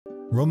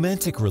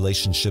Romantic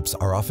relationships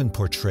are often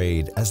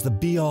portrayed as the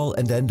be-all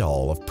and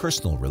end-all of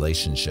personal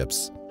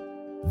relationships.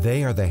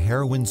 They are the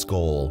heroine's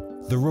goal,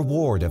 the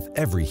reward of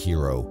every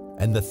hero,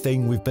 and the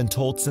thing we've been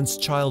told since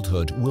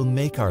childhood will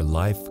make our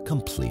life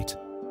complete.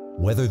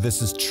 Whether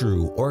this is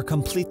true or a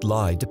complete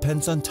lie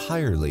depends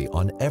entirely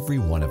on every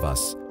one of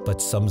us, but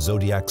some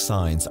zodiac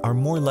signs are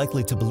more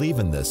likely to believe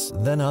in this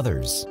than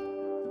others.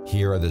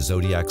 Here are the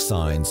zodiac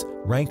signs,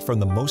 ranked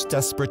from the most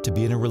desperate to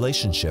be in a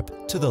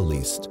relationship to the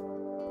least.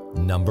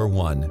 Number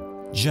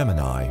 1.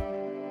 Gemini.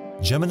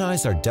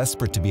 Geminis are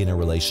desperate to be in a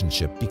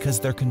relationship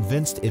because they're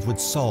convinced it would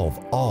solve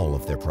all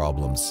of their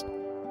problems.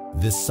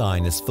 This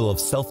sign is full of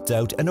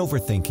self-doubt and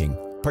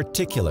overthinking,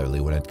 particularly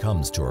when it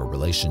comes to a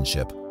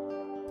relationship.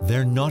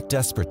 They're not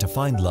desperate to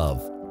find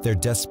love, they're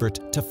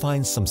desperate to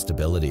find some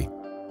stability.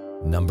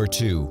 Number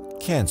 2.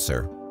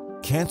 Cancer.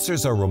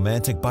 Cancers are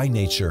romantic by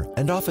nature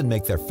and often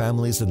make their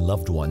families and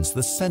loved ones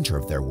the center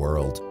of their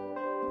world.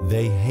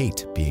 They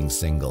hate being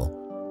single.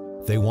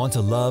 They want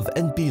to love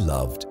and be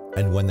loved,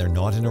 and when they're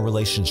not in a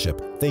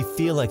relationship, they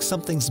feel like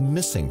something's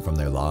missing from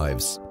their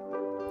lives.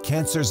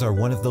 Cancers are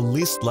one of the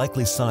least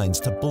likely signs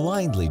to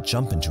blindly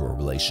jump into a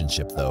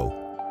relationship,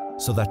 though,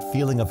 so that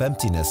feeling of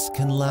emptiness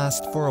can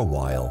last for a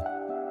while.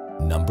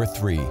 Number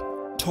 3.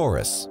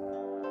 Taurus.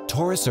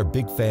 Taurus are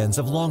big fans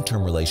of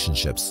long-term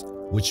relationships,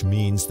 which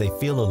means they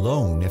feel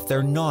alone if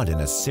they're not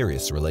in a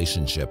serious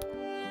relationship.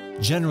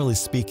 Generally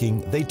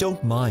speaking, they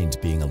don't mind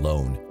being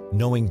alone,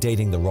 knowing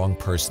dating the wrong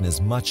person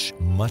is much,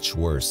 much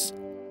worse.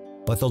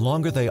 But the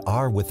longer they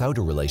are without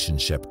a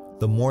relationship,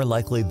 the more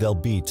likely they'll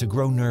be to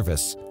grow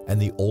nervous, and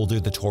the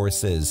older the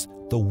Taurus is,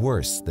 the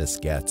worse this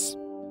gets.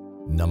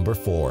 Number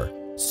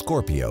 4.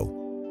 Scorpio.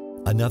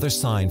 Another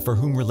sign for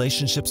whom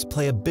relationships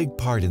play a big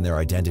part in their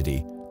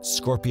identity.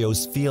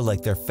 Scorpios feel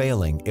like they're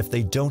failing if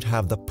they don't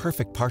have the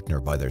perfect partner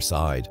by their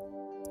side.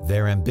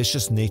 Their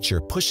ambitious nature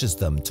pushes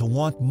them to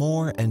want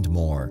more and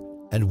more,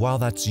 and while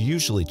that's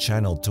usually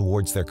channeled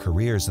towards their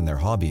careers and their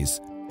hobbies,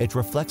 it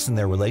reflects in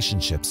their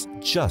relationships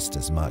just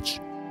as much.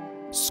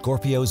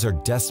 Scorpios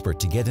are desperate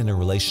to get in a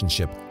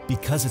relationship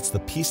because it's the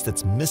piece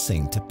that's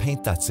missing to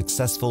paint that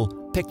successful,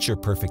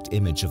 picture-perfect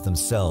image of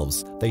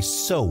themselves they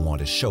so want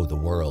to show the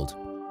world.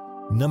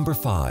 Number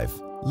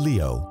 5.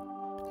 Leo.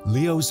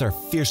 Leos are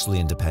fiercely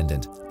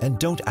independent and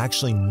don't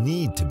actually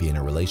need to be in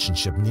a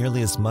relationship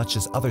nearly as much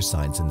as other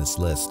signs in this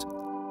list.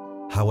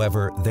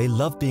 However, they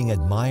love being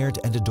admired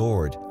and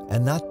adored,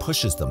 and that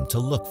pushes them to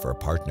look for a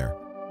partner.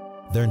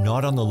 They're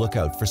not on the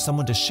lookout for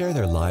someone to share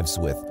their lives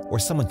with or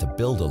someone to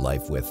build a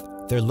life with.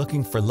 They're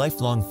looking for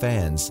lifelong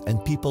fans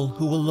and people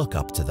who will look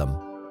up to them.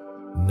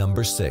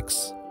 Number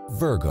 6.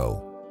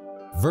 Virgo.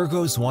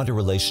 Virgos want a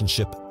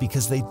relationship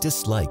because they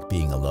dislike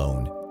being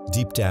alone.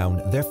 Deep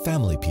down, they're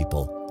family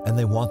people, and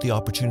they want the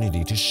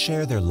opportunity to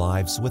share their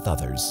lives with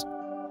others.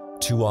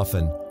 Too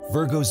often,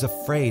 Virgos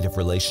are afraid of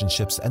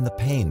relationships and the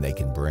pain they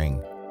can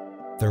bring.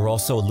 They're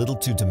also a little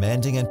too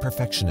demanding and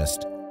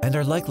perfectionist, and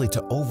are likely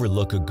to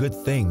overlook a good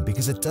thing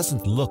because it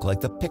doesn't look like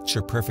the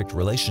picture-perfect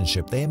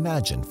relationship they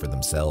imagined for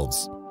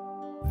themselves.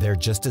 They're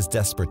just as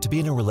desperate to be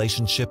in a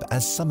relationship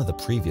as some of the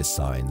previous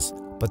signs,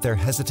 but their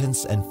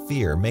hesitance and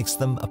fear makes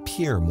them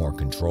appear more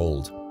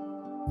controlled.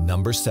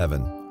 Number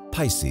 7.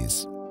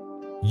 Pisces.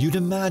 You'd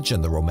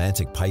imagine the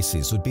romantic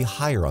Pisces would be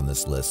higher on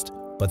this list,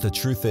 but the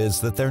truth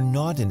is that they're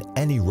not in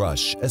any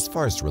rush as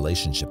far as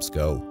relationships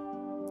go.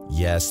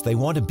 Yes, they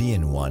want to be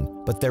in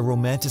one, but their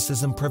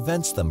romanticism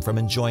prevents them from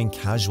enjoying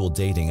casual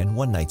dating and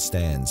one-night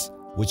stands,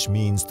 which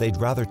means they'd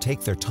rather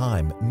take their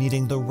time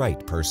meeting the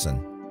right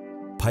person.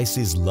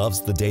 Pisces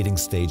loves the dating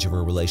stage of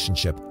a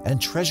relationship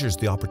and treasures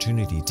the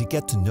opportunity to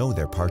get to know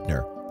their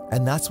partner,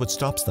 and that's what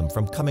stops them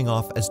from coming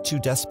off as too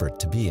desperate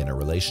to be in a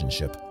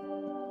relationship.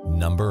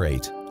 Number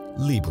 8.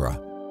 Libra.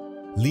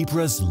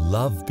 Libras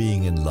love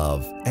being in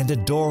love and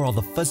adore all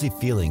the fuzzy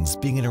feelings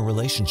being in a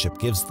relationship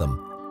gives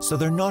them, so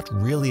they're not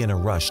really in a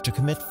rush to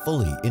commit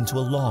fully into a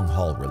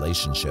long-haul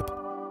relationship.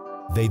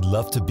 They'd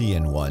love to be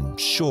in one,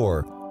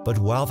 sure, but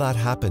while that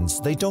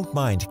happens, they don't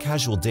mind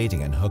casual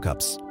dating and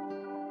hookups.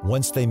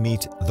 Once they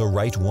meet the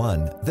right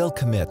one, they'll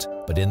commit,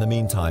 but in the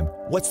meantime,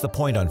 what's the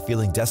point on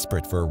feeling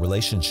desperate for a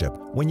relationship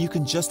when you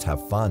can just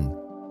have fun?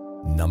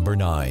 Number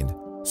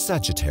 9.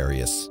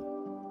 Sagittarius.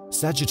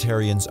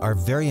 Sagittarians are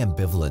very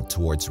ambivalent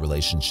towards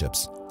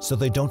relationships, so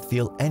they don't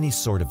feel any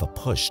sort of a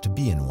push to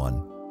be in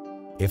one.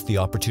 If the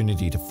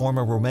opportunity to form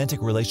a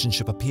romantic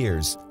relationship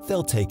appears,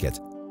 they'll take it,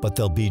 but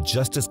they'll be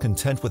just as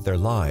content with their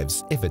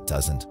lives if it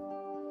doesn't.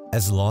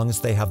 As long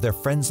as they have their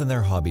friends and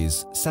their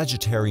hobbies,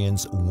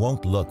 Sagittarians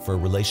won't look for a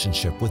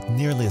relationship with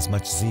nearly as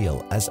much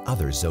zeal as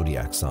other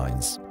zodiac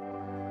signs.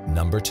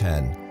 Number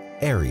 10.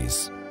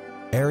 Aries.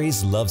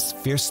 Aries loves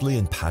fiercely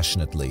and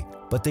passionately,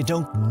 but they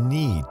don't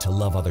need to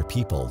love other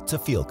people to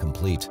feel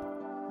complete.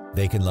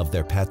 They can love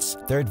their pets,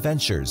 their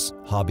adventures,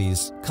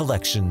 hobbies,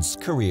 collections,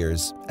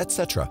 careers,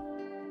 etc.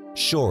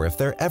 Sure, if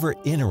they're ever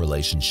in a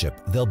relationship,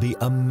 they'll be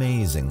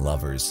amazing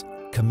lovers,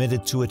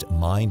 committed to it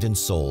mind and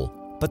soul,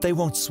 but they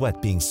won't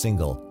sweat being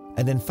single,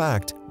 and in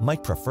fact,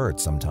 might prefer it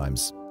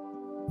sometimes.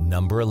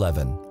 Number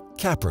 11.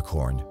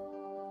 Capricorn.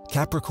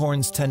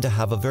 Capricorns tend to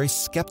have a very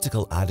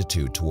skeptical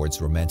attitude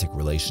towards romantic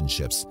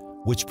relationships,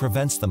 which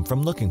prevents them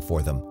from looking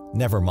for them,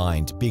 never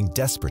mind being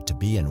desperate to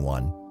be in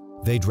one.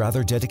 They'd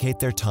rather dedicate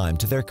their time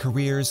to their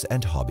careers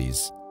and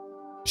hobbies.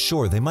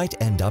 Sure, they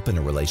might end up in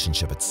a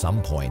relationship at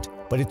some point,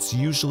 but it's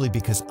usually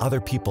because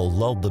other people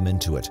lulled them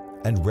into it,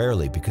 and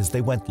rarely because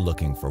they went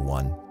looking for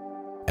one.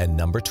 And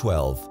number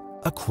 12,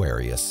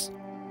 Aquarius.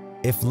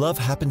 If love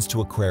happens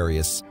to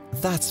Aquarius,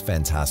 that's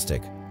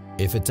fantastic.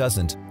 If it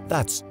doesn't,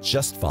 that's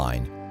just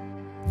fine.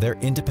 Their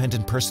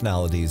independent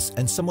personalities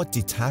and somewhat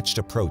detached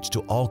approach to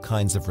all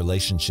kinds of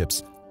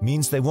relationships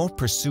means they won't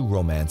pursue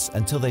romance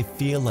until they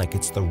feel like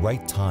it's the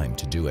right time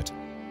to do it.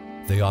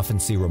 They often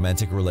see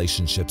romantic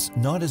relationships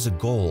not as a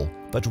goal,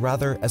 but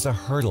rather as a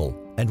hurdle,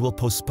 and will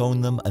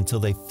postpone them until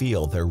they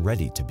feel they're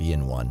ready to be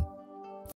in one.